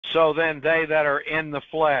So then they that are in the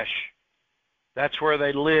flesh, that's where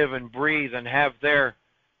they live and breathe and have their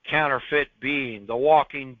counterfeit being, the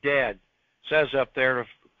walking dead. It says up there,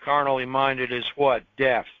 carnally minded is what?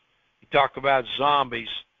 Death. You talk about zombies,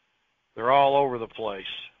 they're all over the place.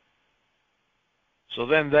 So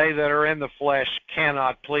then they that are in the flesh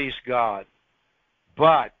cannot please God.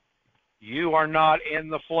 But you are not in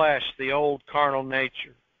the flesh, the old carnal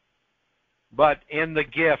nature, but in the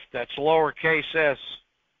gift, that's lowercase s,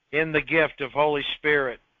 in the gift of Holy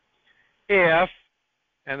Spirit. If,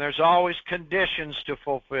 and there's always conditions to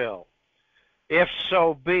fulfill, if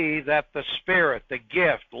so be that the Spirit, the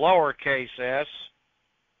gift, lowercase s,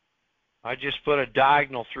 I just put a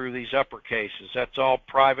diagonal through these uppercases. That's all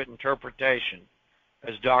private interpretation,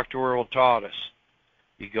 as Dr. Earl taught us.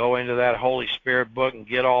 You go into that Holy Spirit book and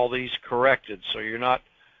get all these corrected so you're not,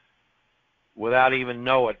 without even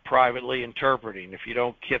know it, privately interpreting if you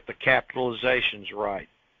don't get the capitalizations right.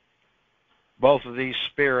 Both of these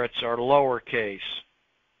spirits are lowercase.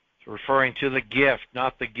 It's referring to the gift,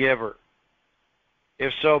 not the giver.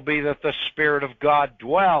 If so be that the Spirit of God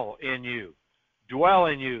dwell in you. Dwell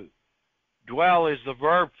in you. Dwell is the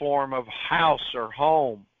verb form of house or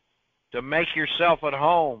home. To make yourself at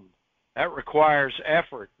home. That requires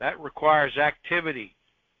effort. That requires activity.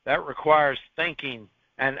 That requires thinking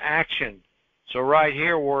and action. So right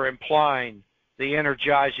here we're implying the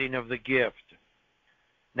energizing of the gift.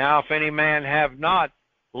 Now if any man have not,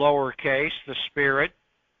 lowercase, the Spirit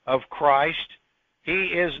of Christ, he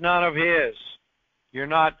is none of his. You're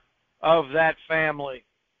not of that family.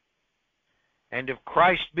 And if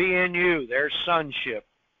Christ be in you, there's sonship.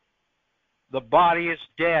 The body is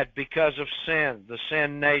dead because of sin, the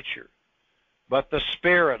sin nature. But the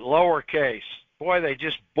Spirit, lowercase, boy, they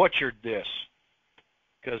just butchered this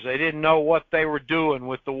because they didn't know what they were doing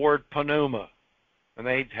with the word pneuma. And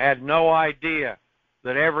they had no idea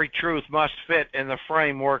that every truth must fit in the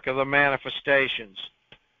framework of the manifestations.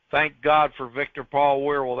 Thank God for Victor Paul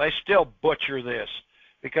Wierwille. They still butcher this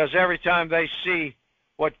because every time they see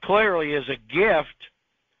what clearly is a gift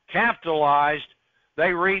capitalized,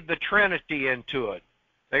 they read the Trinity into it.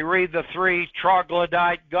 They read the three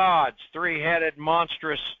troglodyte gods, three-headed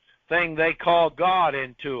monstrous thing they call God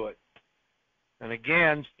into it. And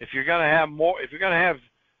again, if you're going to have more, if you're going to have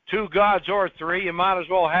two gods or three, you might as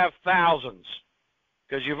well have thousands,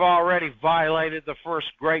 because you've already violated the first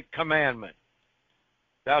great commandment.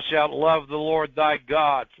 Thou shalt love the Lord thy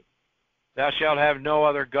God. Thou shalt have no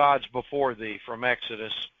other gods before thee, from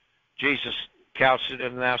Exodus. Jesus couched it,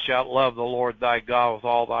 and thou shalt love the Lord thy God with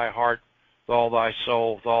all thy heart, with all thy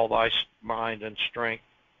soul, with all thy mind and strength.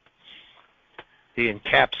 He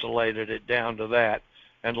encapsulated it down to that.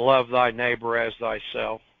 And love thy neighbor as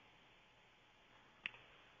thyself.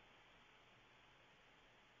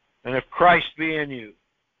 And if Christ be in you,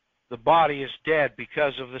 the body is dead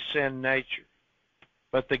because of the sin nature.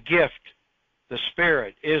 But the gift, the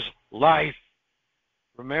Spirit, is life.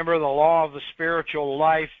 Remember the law of the spiritual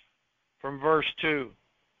life from verse 2.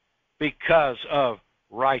 Because of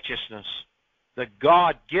righteousness. The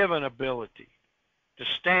God-given ability to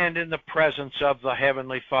stand in the presence of the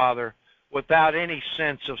Heavenly Father without any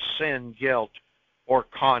sense of sin, guilt, or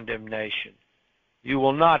condemnation. You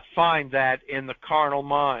will not find that in the carnal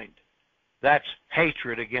mind. That's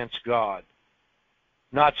hatred against God,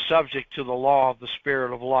 not subject to the law of the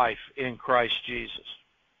Spirit of life in Christ Jesus.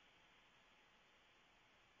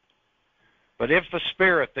 But if the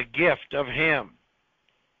Spirit, the gift of Him,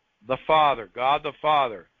 the Father, God the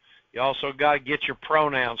Father, you also got to get your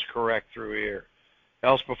pronouns correct through here.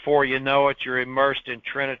 Else before you know it, you're immersed in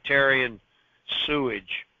Trinitarian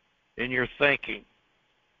sewage in your thinking.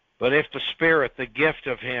 But if the Spirit, the gift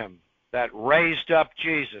of Him that raised up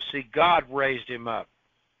Jesus, see, God raised Him up,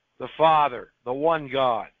 the Father, the one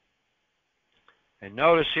God. And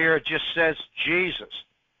notice here it just says Jesus.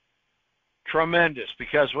 Tremendous,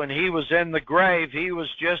 because when He was in the grave, He was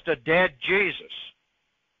just a dead Jesus.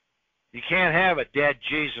 You can't have a dead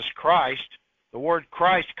Jesus Christ. The word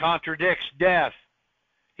Christ contradicts death.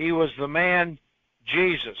 He was the man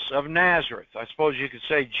Jesus of Nazareth. I suppose you could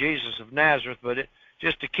say Jesus of Nazareth, but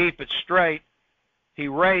just to keep it straight, He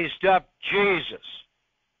raised up Jesus.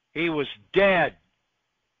 He was dead.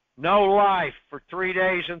 No life for 3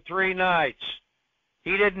 days and 3 nights.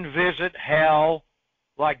 He didn't visit hell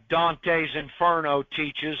like Dante's Inferno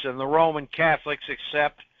teaches and the Roman Catholics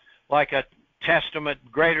accept like a testament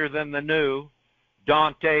greater than the new.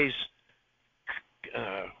 Dante's,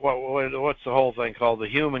 what's the whole thing called? The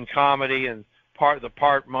Human Comedy, and the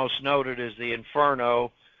part most noted is the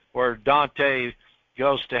Inferno, where Dante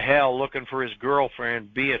goes to hell looking for his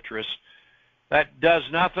girlfriend, Beatrice. That does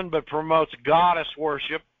nothing but promotes goddess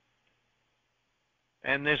worship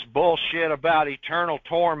and this bullshit about eternal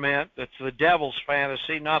torment that's the devil's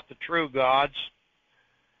fantasy, not the true God's.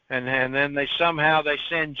 And then they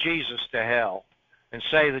send Jesus to hell and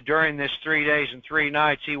say that during this 3 days and 3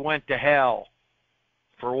 nights he went to hell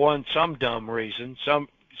for some dumb reason,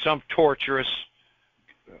 some torturous,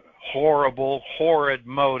 horrible, horrid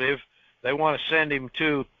motive. They want to send him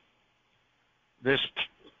to this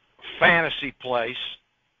fantasy place,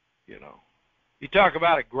 you know. You talk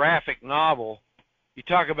about a graphic novel, you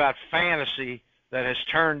talk about fantasy that has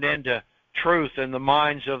turned into truth in the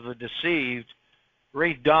minds of the deceived.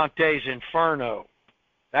 Read Dante's Inferno.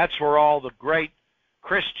 That's where all the great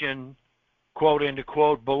Christian, quote, end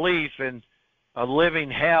quote, belief in a living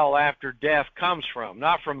hell after death comes from.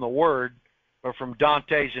 Not from the Word, but from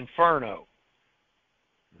Dante's Inferno.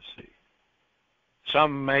 Let's see.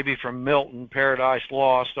 Some maybe from Milton, Paradise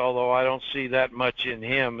Lost, although I don't see that much in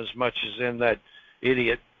him as much as in that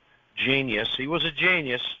idiot genius. He was a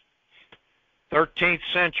genius. 13th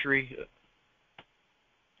century.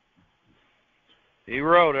 He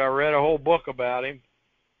wrote, I read a whole book about him.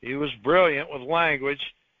 He was brilliant with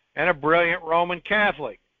language and a brilliant Roman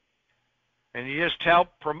Catholic. And he just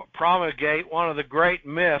helped promulgate one of the great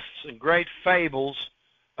myths and great fables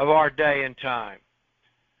of our day and time.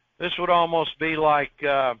 This would almost be like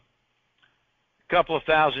a couple of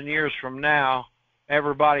thousand years from now,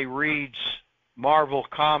 everybody reads Marvel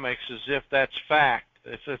comics as if that's fact,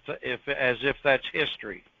 as if that's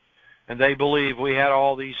history. And they believe we had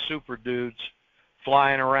all these super dudes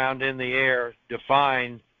flying around in the air,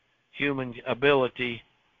 defying human ability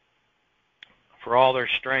for all their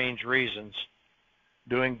strange reasons,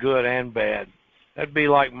 doing good and bad. That'd be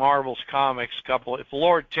like Marvel's comics. If the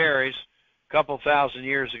Lord tarries, a couple thousand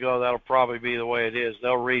years ago, that'll probably be the way it is.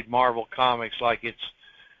 They'll read Marvel comics like it's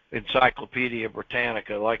Encyclopedia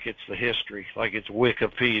Britannica, like it's the history, like it's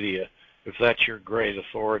Wikipedia, if that's your great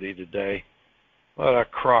authority today. What a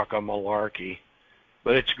crock of malarkey.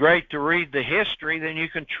 But it's great to read the history, then you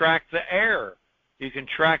can track the error. You can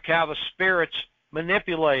track how the Spirit's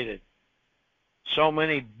manipulated so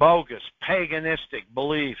many bogus, paganistic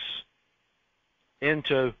beliefs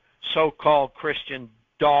into so-called Christian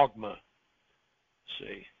dogma.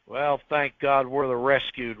 See, well, thank God we're the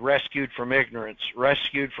rescued from ignorance,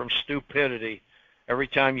 rescued from stupidity every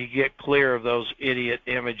time you get clear of those idiot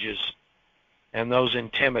images and those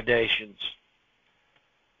intimidations.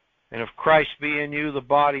 And if Christ be in you, the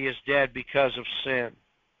body is dead because of sin,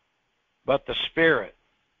 but the Spirit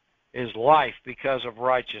is life because of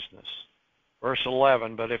righteousness. Verse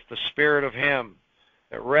 11, but if the Spirit of him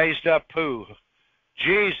that raised up who?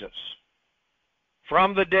 Jesus,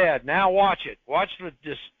 from the dead. Now watch it. Watch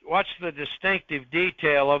the distinctive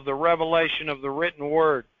detail of the revelation of the written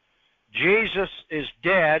word. Jesus is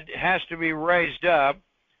dead, has to be raised up.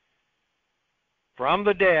 From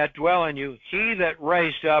the dead dwell in you. He that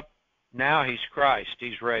raised up, now he's Christ.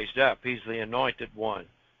 He's raised up. He's the anointed one.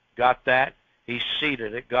 Got that? He's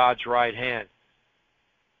seated at God's right hand.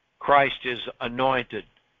 Christ is anointed,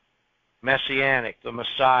 messianic, the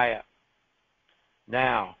Messiah.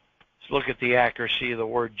 Now, let's look at the accuracy of the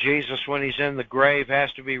word. Jesus, when he's in the grave,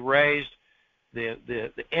 has to be raised.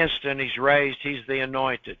 The instant he's raised, he's the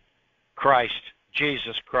anointed. Christ,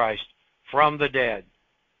 Jesus Christ, from the dead.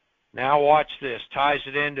 Now watch this. Ties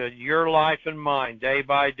it into your life and mine day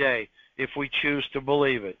by day, if we choose to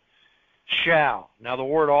believe it. Shall. Now the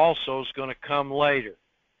word also is going to come later.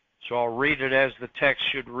 So I'll read it as the text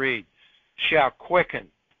should read. Shall quicken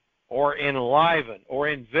or enliven or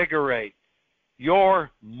invigorate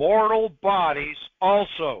your mortal bodies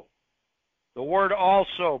also. The word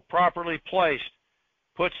also, properly placed,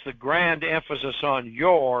 puts the grand emphasis on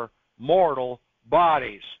your mortal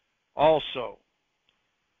bodies also.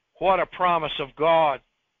 What a promise of God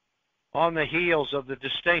on the heels of the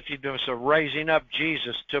distinctiveness of raising up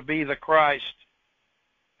Jesus to be the Christ.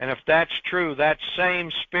 And if that's true, that same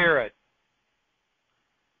Spirit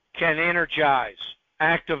can energize,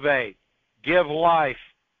 activate, give life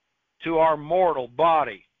to our mortal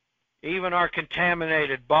body, even our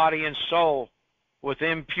contaminated body and soul with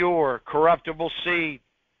impure, corruptible seed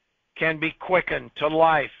can be quickened to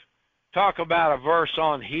life. Talk about a verse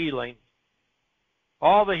on healing.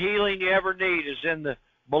 All the healing you ever need is in the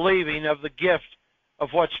believing of the gift of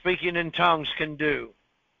what speaking in tongues can do.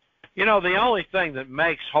 You know, the only thing that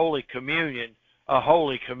makes Holy Communion a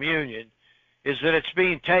Holy Communion is that it's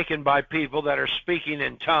being taken by people that are speaking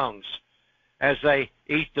in tongues as they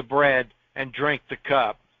eat the bread and drink the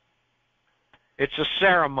cup. It's a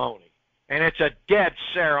ceremony, and it's a dead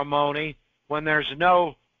ceremony when there's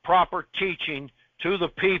no proper teaching to the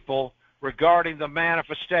people regarding the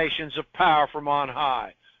manifestations of power from on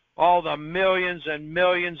high. all the millions and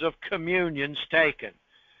millions of communions taken,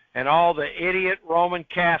 and all the idiot Roman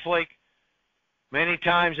Catholic, many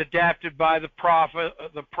times adapted by the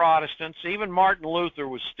Protestants. Even Martin Luther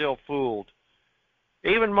was still fooled.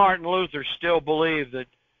 Even Martin Luther still believed that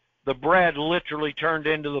the bread literally turned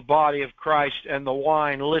into the body of Christ and the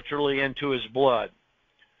wine literally into his blood.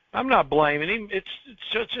 I'm not blaming him. It's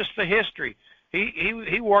just the history.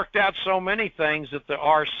 He worked out so many things that the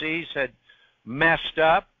RCs had messed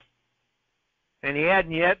up, and he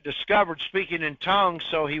hadn't yet discovered speaking in tongues,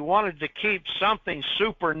 so he wanted to keep something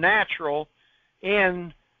supernatural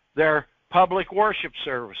in their public worship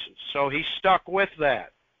services. So he stuck with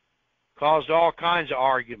that. Caused all kinds of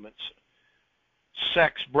arguments.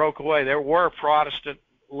 Sects broke away. There were Protestant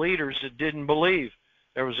leaders that didn't believe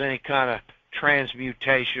there was any kind of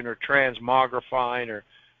transmutation or transmogrifying or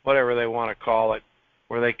whatever they want to call it,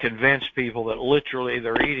 where they convince people that literally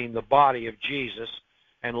they're eating the body of Jesus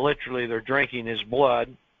and literally they're drinking his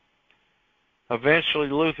blood. Eventually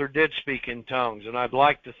Luther did speak in tongues, and I'd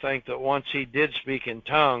like to think that once he did speak in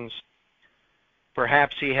tongues,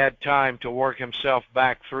 perhaps he had time to work himself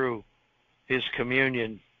back through his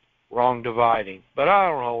communion wrong dividing. But I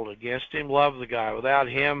don't hold it against him. Love the guy. Without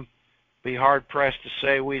him, be hard-pressed to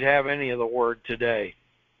say we'd have any of the word today.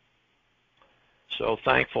 So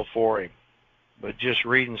thankful for him. But just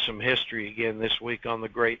reading some history again this week on the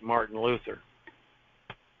great Martin Luther.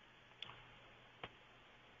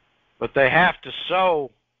 But they have to so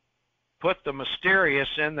put the mysterious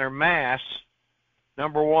in their Mass.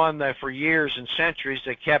 Number one, that for years and centuries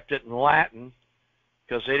they kept it in Latin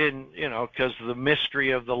because they didn't, because of the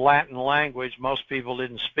mystery of the Latin language, most people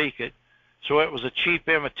didn't speak it. So it was a cheap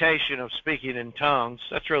imitation of speaking in tongues.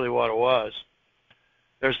 That's really what it was.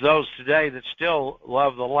 There's those today that still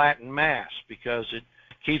love the Latin Mass because it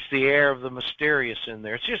keeps the air of the mysterious in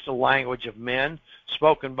there. It's just a language of men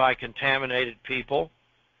spoken by contaminated people.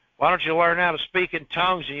 Why don't you learn how to speak in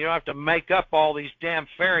tongues and you don't have to make up all these damn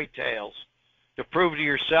fairy tales to prove to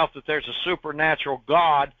yourself that there's a supernatural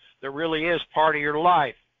God that really is part of your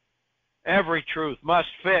life. Every truth must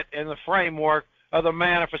fit in the framework of the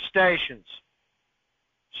manifestations.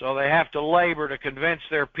 So they have to labor to convince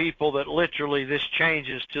their people that literally this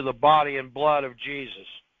changes to the body and blood of Jesus.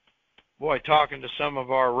 Boy, talking to some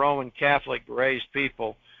of our Roman Catholic raised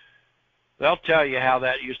people, they'll tell you how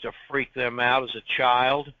that used to freak them out as a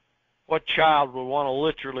child. What child would want to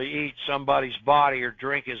literally eat somebody's body or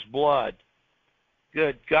drink his blood?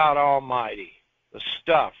 Good God Almighty. The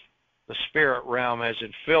stuff, the spirit realm has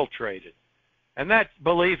infiltrated. And that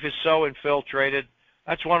belief is so infiltrated,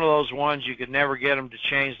 that's one of those ones you could never get them to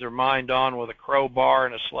change their mind on with a crowbar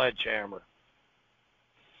and a sledgehammer.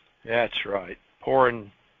 That's right.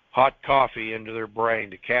 Pouring hot coffee into their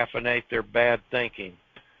brain to caffeinate their bad thinking.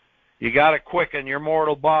 You got to quicken your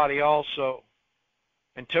mortal body also.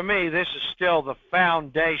 And to me, this is still the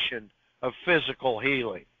foundation of physical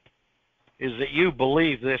healing, is that you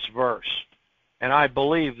believe this verse. And I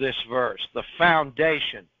believe this verse. The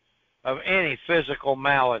foundation of any physical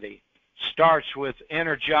malady starts with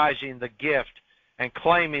energizing the gift and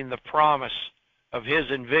claiming the promise of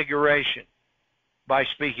his invigoration by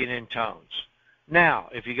speaking in tongues. Now,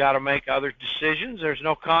 if you got to make other decisions, there's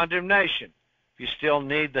no condemnation. If you still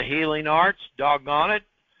need the healing arts, doggone it,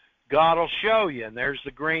 God will show you, and there's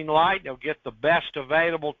the green light. You'll get the best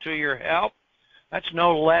available to your help. That's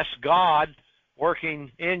no less God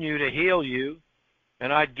working in you to heal you.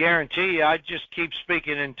 And I'd guarantee you, I'd just keep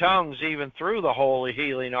speaking in tongues even through the holy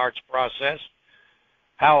healing arts process.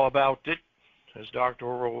 How about it, as Dr.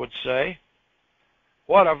 Orwell would say?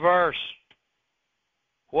 What a verse.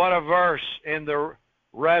 What a verse in the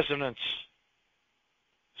resonance.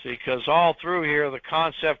 See, because all through here, the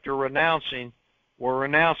concept of renouncing, we're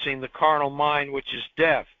renouncing the carnal mind, which is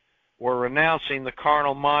death. We're renouncing the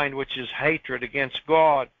carnal mind, which is hatred against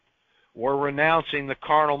God. We're renouncing the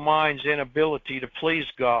carnal mind's inability to please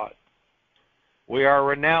God. We are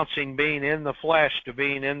renouncing being in the flesh to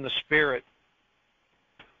being in the spirit.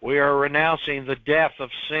 We are renouncing the death of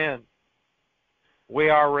sin. We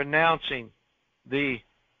are renouncing the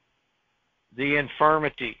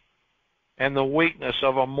infirmity and the weakness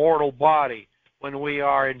of a mortal body when we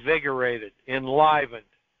are invigorated, enlivened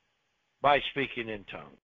by speaking in tongues.